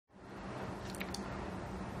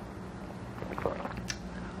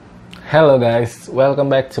Hello guys, welcome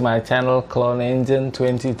back to my channel Clone Engine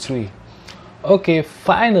 23. Okay,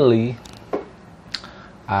 finally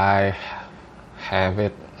I have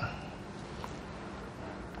it.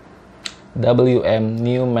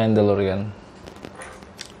 New Mandalorian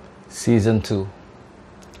Season 2,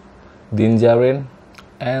 Djarin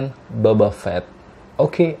and Boba Fett.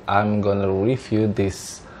 Okay, I'm gonna review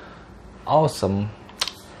this awesome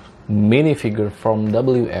minifigure from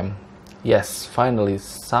WM. Yes, finally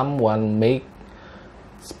someone make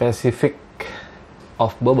specific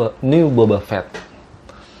of new Boba Fett.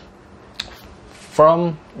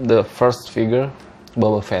 From the first figure,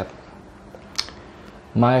 Boba Fett,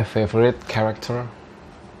 my favorite character,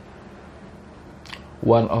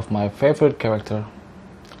 one of my favorite character.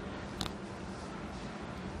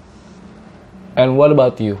 And what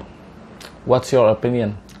about you? What's your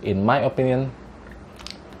opinion? In my opinion,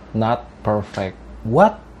 not perfect.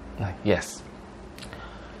 What? Yes,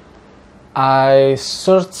 I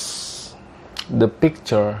searched the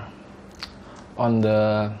picture on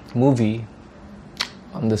the movie,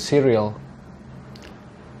 on the serial.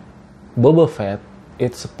 Boba Fett,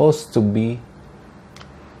 it's supposed to be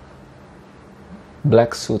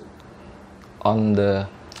black suit on the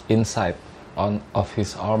inside of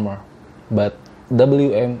his armor, but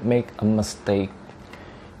WM make a mistake.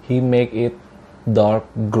 He make it dark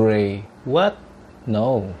gray. What?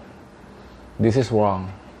 No, this is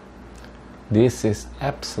wrong. This is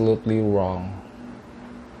absolutely wrong.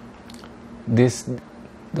 This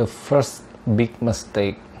the first big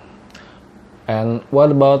mistake. And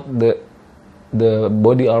what about the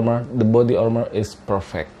body armor? The body armor is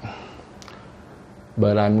perfect,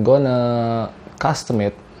 but I'm gonna custom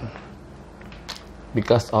it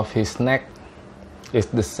because of his neck is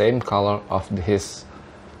the same color of his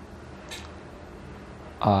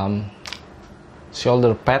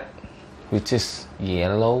shoulder pad, which is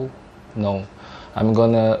yellow. No, I'm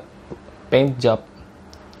gonna paint job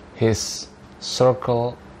his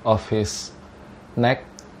circle of his neck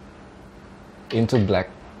into black,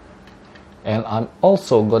 and I'm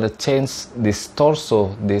also gonna change this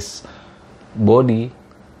torso, this body,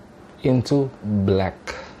 into black.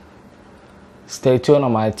 Stay tuned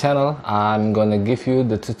on my channel. I'm gonna give you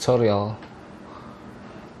the tutorial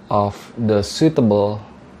of the suitable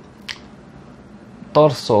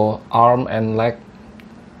torso, arm and leg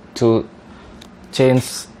to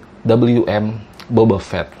change WM Boba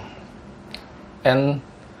Fett. And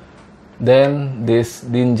then this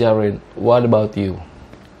Djarin, what about you?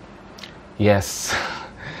 Yes,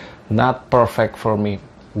 not perfect for me.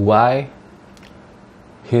 Why?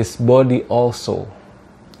 His body also,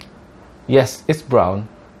 yes, it's brown,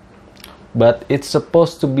 but it's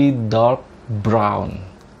supposed to be dark brown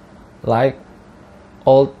like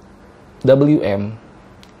old WM.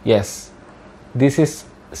 Yes, this is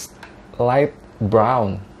light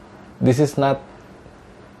brown. This is not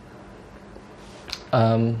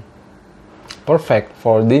perfect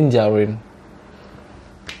for Djarin.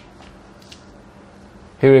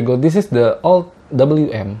 Here we go. This is the old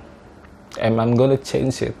WM, and I'm gonna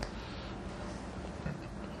change it.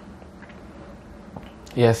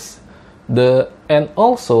 Yes, and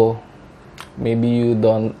also maybe you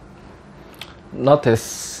don't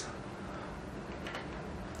notice,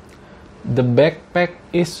 the backpack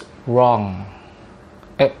is wrong.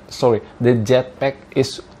 Sorry, the jetpack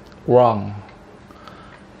is wrong.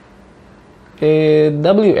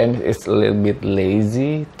 WM is a little bit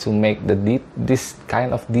lazy to make this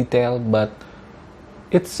kind of detail, but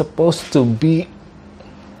it's supposed to be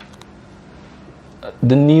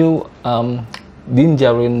the new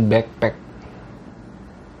Djarin backpack,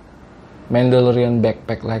 Mandalorian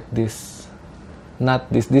backpack like this. Not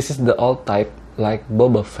this. This is the old type like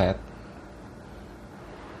Boba Fett.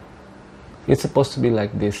 It's supposed to be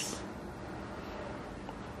like this.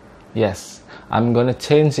 Yes, I'm gonna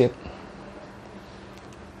change it.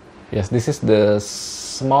 Yes, this is the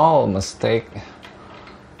small mistake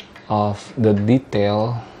of the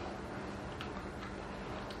detail.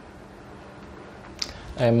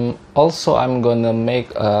 And also I'm gonna make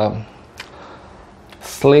a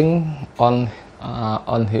sling on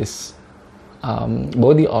his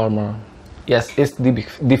body armor. Yes, it's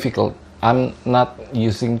difficult. I'm not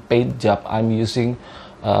using paint job. I'm using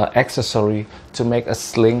accessory to make a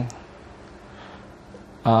sling.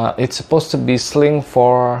 It's supposed to be sling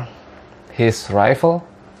for his rifle,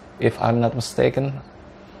 if I'm not mistaken.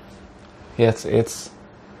 Yes, it's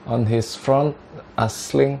on his front, a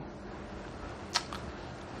sling.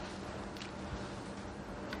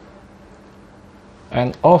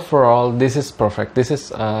 And overall, this is perfect. This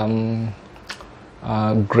is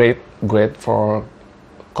great for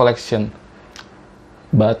collection,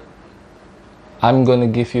 but I'm gonna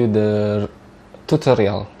give you the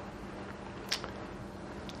tutorial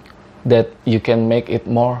that you can make it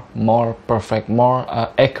more perfect, more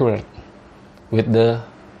accurate with the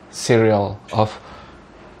serial of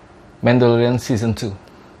Mandalorian season 2.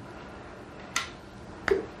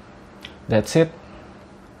 That's it.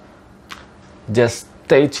 Just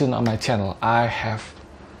stay tuned on my channel. I have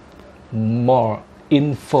more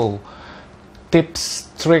info, tips,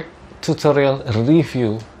 trick, tutorial,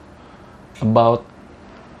 review about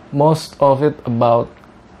most of it about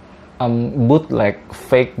bootleg,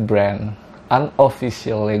 fake brand,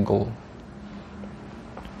 unofficial Lego.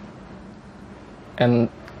 And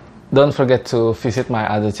don't forget to visit my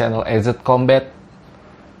other channel, Exit Combat.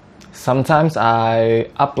 Sometimes I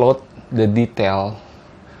upload the detail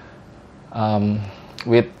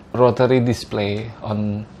with rotary display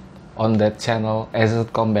on that channel,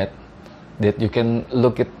 Exit Combat, that you can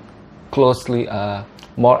look it closely,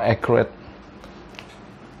 more accurate,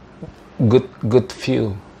 good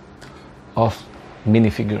view of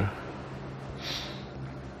minifigure.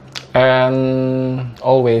 And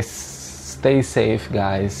always stay safe,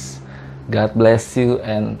 guys. God bless you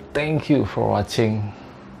and thank you for watching.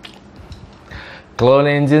 Clone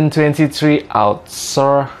Engine 23 out,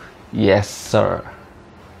 sir. Yes, sir.